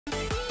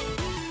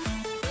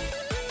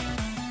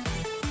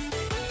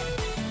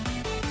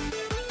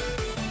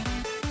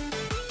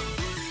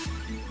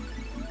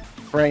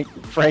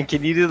Frank,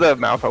 can you do the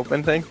mouth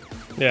open thing?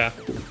 Yeah.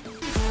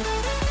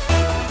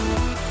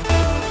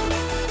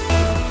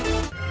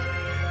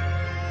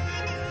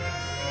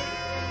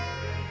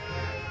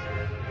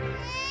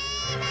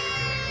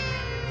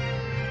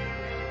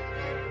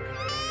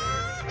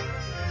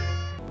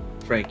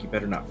 Frank, you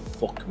better not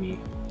fuck me.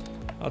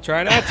 I'll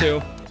try not to.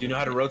 Do you know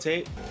how to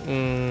rotate?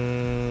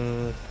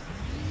 Kind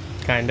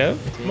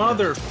of.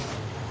 Mother...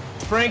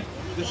 Frank,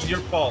 this is your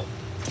fault.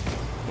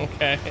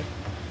 Okay.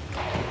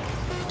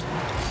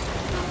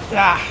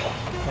 Ah!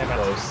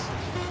 Close.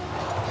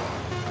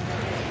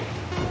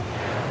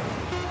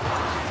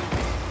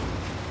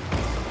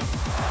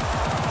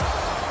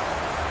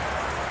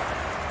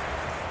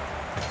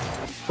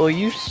 Will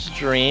you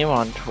stream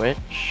on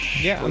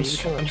Twitch? Yeah, Will I'm, you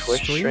become a I'm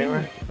Twitch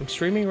streamer? I'm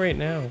streaming right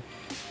now.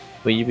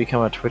 Will you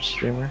become a Twitch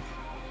streamer?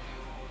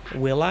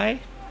 Will I?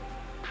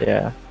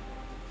 Yeah.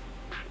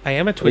 I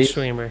am a Twitch Please.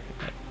 streamer.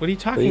 What are you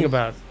talking Please.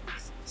 about?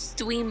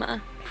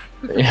 Streamer.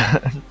 Yeah.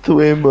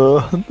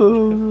 Streamer.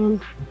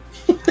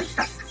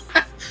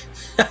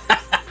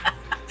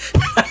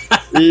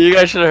 You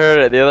guys should have heard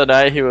it. The other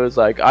night he was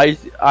like, I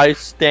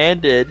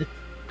standed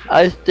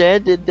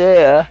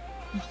there.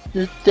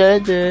 Just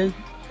standing.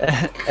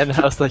 And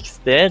I was like,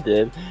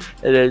 standing?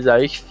 And he's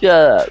like, shut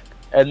up.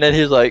 And then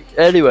he's like,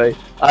 anyway,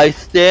 I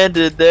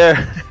standed there.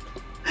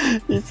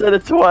 He said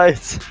it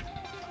twice.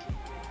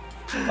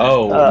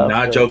 Oh, not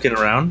man. joking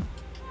around?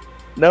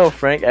 No,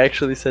 Frank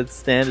actually said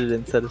standed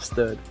instead of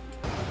stood.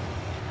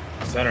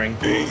 Centering.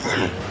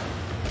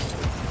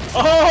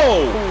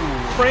 Oh!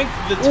 Frank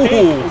the Tank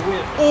wins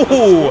the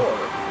score.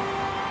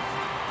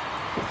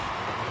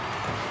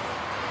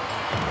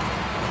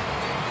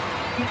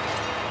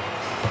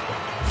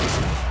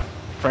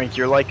 Frank,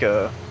 you're like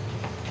the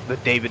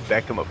David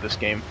Beckham of this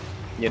game.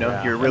 You know,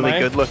 Yeah. you're really Am I?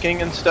 good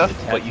looking and stuff,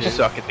 but you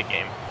suck at the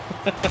game.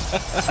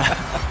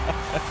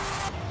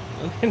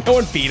 No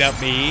one beat up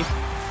me.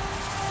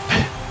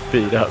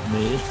 Beat up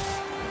me.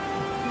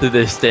 Did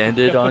they stand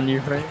it on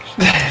you, Frank?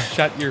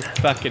 Shut your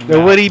fucking mouth.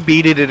 Nobody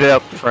beated it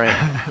up, Frank.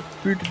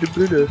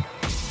 Buddha.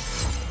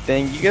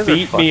 Dang, you guys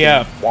Beat are fucking me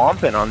up.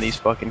 whomping on these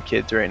fucking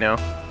kids right now.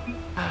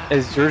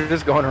 Is you're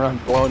just going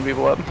around blowing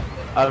people up?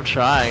 I'm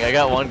trying. I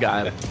got one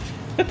guy.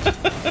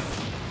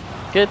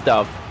 Get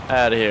the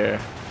out of here.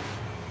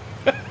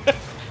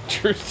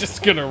 Drew's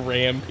just gonna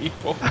ram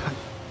people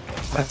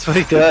That's what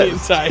he the does.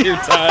 entire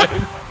time.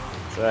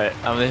 That's right.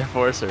 I'm the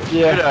enforcer.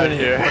 Yeah, Get out of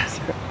here.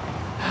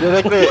 You're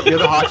like you're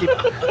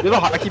the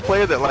hockey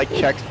player that like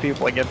checks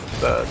people against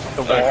the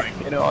wall,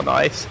 you know, on the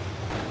ice.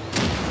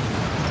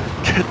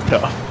 Get the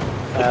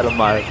out of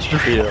my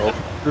field.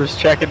 Just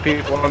checking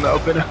people on the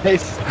open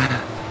ice.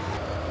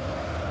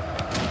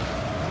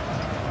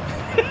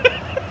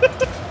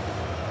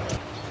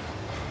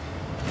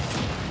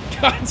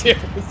 God damn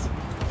it.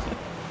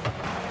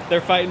 They're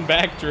fighting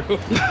back, Drew.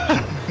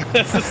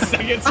 That's the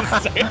second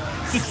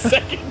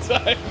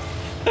time.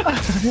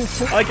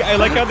 I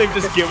like how they've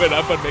just given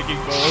up on making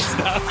goals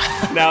now.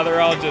 Now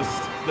they're all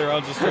just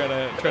trying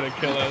to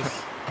kill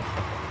us.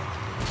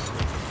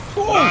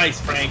 Nice,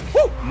 Frank.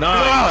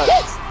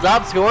 Nice.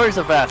 Stop scoring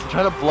so fast. I'm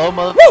trying to blow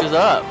motherfuckers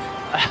up.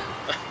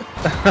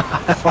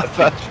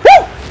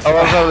 I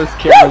love how this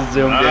camera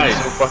zoomed in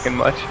so fucking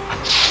much.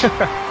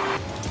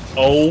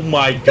 Oh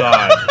my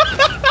god.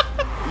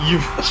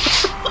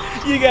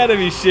 You gotta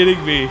be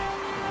shitting me.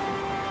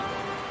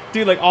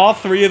 Dude, like all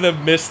three of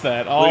them missed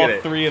that. All Look at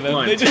it. three of them.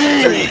 One, They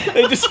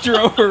just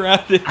drove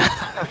around it.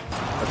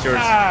 That's yours.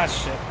 Ah,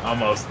 shit.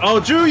 Almost. Oh,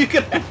 Drew, you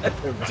can.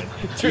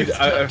 Drew's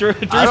I don't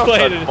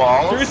touch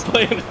balls. Drew's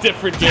playing a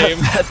different game.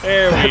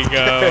 There we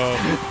go.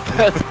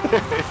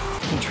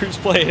 Drew's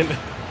playing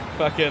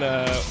fucking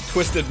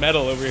Twisted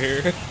Metal over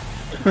here.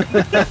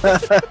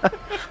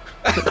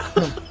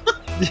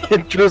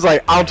 Drew's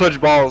like, I don't touch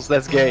balls,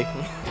 that's gay.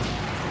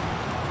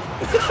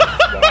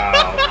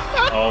 Wow.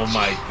 Oh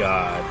my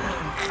god.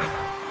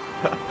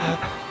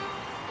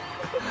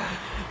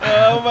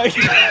 Oh my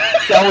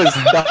god. That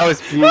was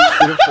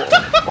beautiful.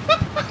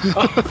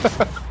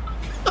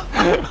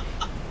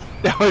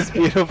 That was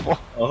beautiful.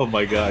 Oh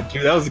my god.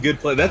 Dude, that was a good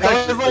play. That's That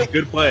actually was like- a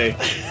good play.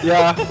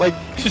 Yeah, like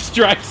Just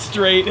drive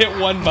straight, hit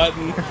one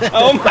button.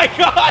 Oh my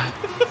god.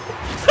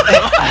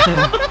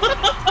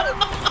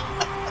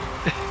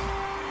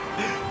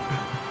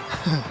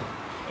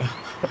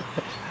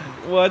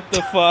 What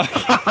the fuck?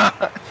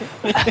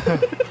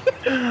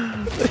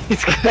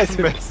 these guys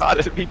meant not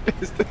to be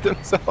pissed at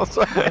themselves.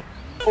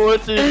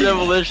 14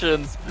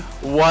 demolitions,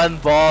 1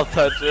 ball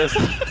touches.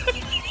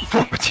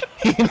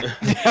 14 demolitions.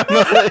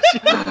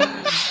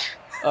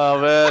 Oh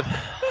man.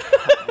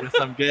 I guess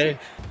I'm gay.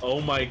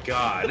 Oh my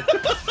god.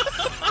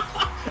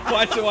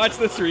 Watch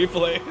this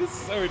replay. This is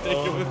so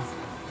ridiculous.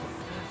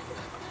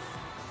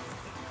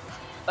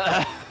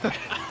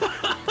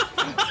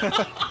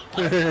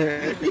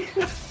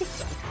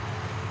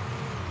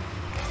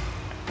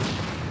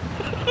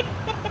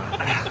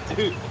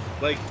 Dude,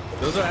 like,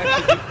 those are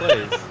actually good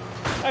plays.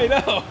 I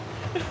know.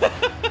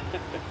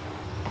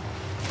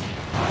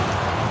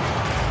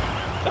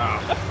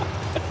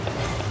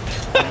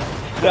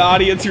 The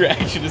audience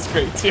reaction is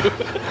great too.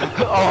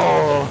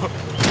 Oh.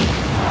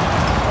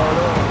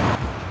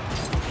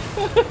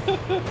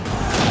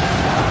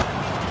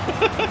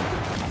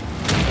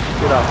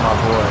 Get off my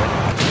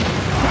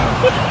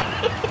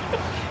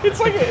boy.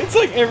 It's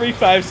like every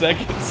 5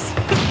 seconds.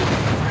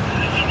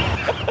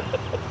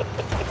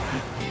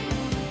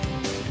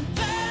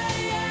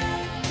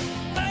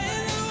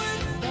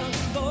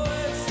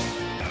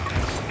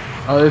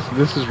 Oh,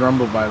 this is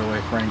Rumble, by the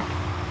way, Frank.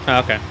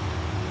 Okay.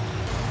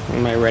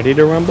 Am I ready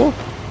to rumble?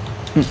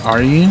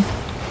 Are you?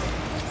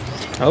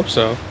 Hope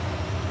so.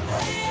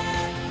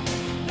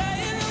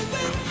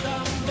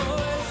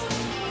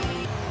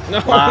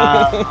 No.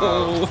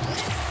 Wow.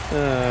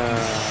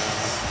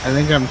 I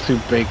think I'm too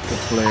baked to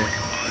play.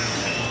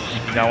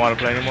 You don't want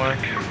to play anymore?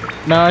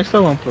 No, I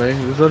still won't play.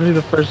 This is only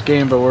the first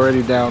game, but we're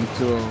already down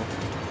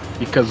 2-0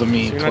 because of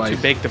me So you're twice. not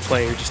too baked to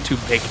play, you're just too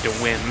baked to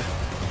win.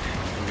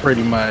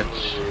 Pretty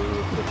much.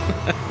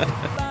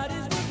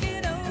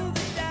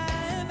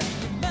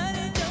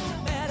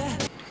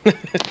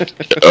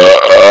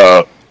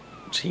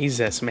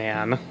 Jesus,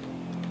 man.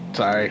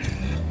 Sorry.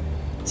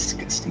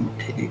 Disgusting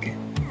pig.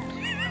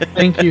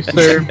 Thank you,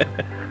 sir.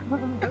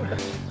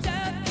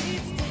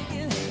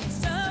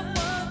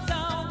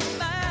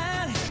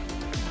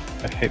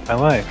 I hate my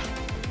life.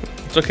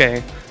 It's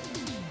okay.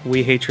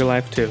 We hate your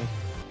life too.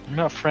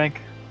 No, Frank.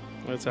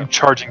 What's I'm up?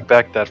 charging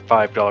back that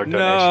 $5 donation.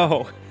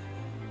 No!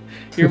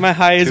 You're my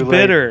highest Too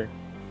late. bidder.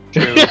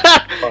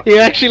 He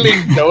actually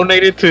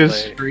donated to his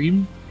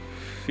stream.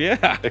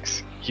 Yeah.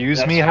 Excuse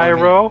That's me, funny.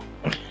 Hyro?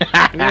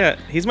 Yeah.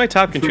 He's my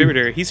top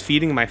contributor. He's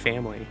feeding my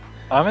family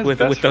I'm his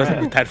best with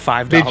friend. that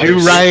 $5. Did you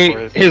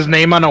write his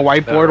name on a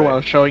whiteboard Alright.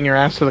 while showing your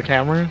ass to the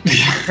camera?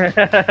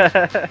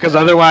 Because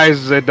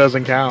otherwise, it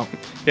doesn't count.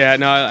 Yeah,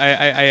 no,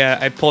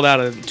 I pulled out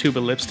a tube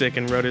of lipstick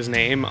and wrote his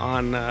name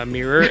on a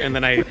mirror, and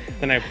then I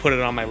put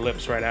it on my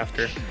lips right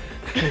after.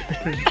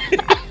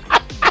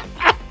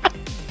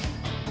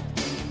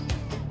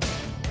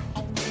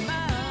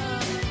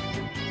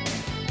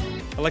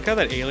 I like how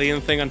that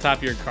alien thing on top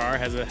of your car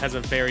has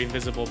a very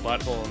visible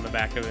butthole in the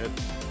back of it.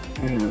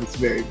 I know, it's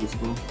very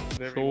visible.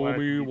 Show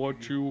me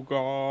what you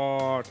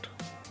got.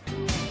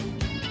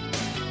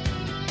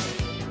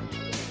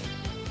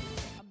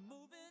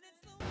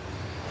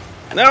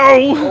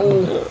 No!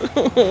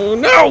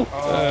 No!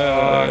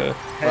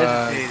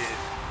 Hesitated.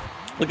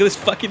 Look at this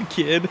fucking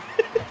kid.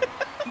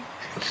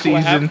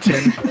 Season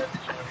 10.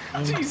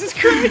 Jesus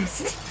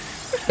Christ!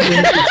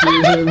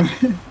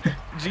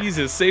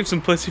 Jesus, save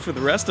some pussy for the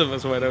rest of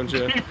us, why don't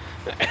you?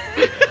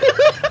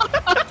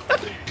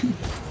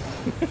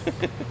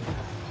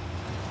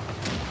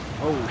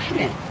 Oh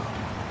shit.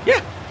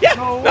 Yeah, yeah.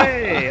 No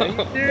way. Are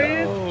you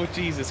serious? Oh,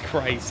 Jesus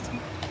Christ!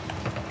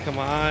 Come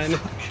on,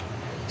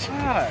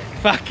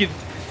 Fuck.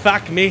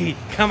 fuck me!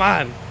 Come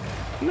on!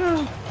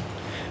 No.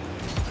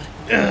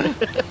 I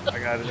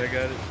got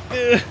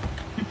it.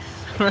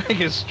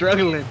 Frank is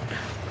struggling.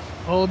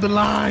 Hold the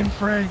line,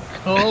 Frank.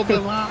 Hold the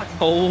line.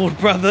 Hold,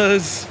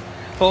 brothers.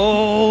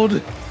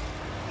 Hold.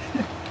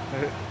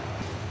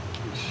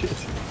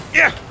 Shit.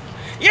 Yeah.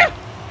 Yeah.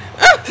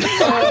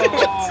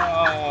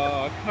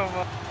 Oh, come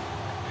on.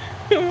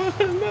 Come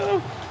on,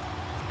 no.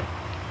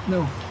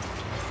 No.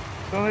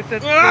 Don't let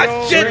that Ah,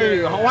 go.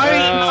 shit. Why did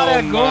you not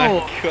let my go?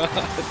 God.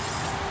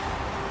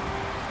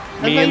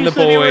 I Me thought and you the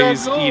said you were at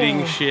boys goal.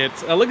 eating shit.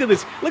 Oh, look at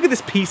this! Look at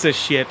this piece of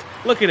shit!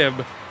 Look at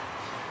him.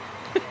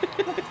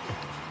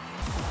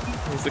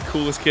 He's the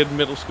coolest kid in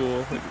middle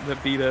school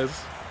that beat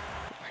us.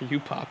 Are you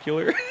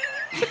popular?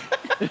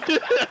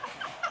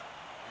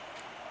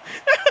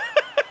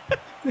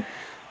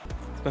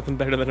 Nothing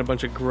better than a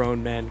bunch of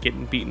grown men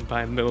getting beaten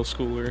by a middle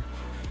schooler.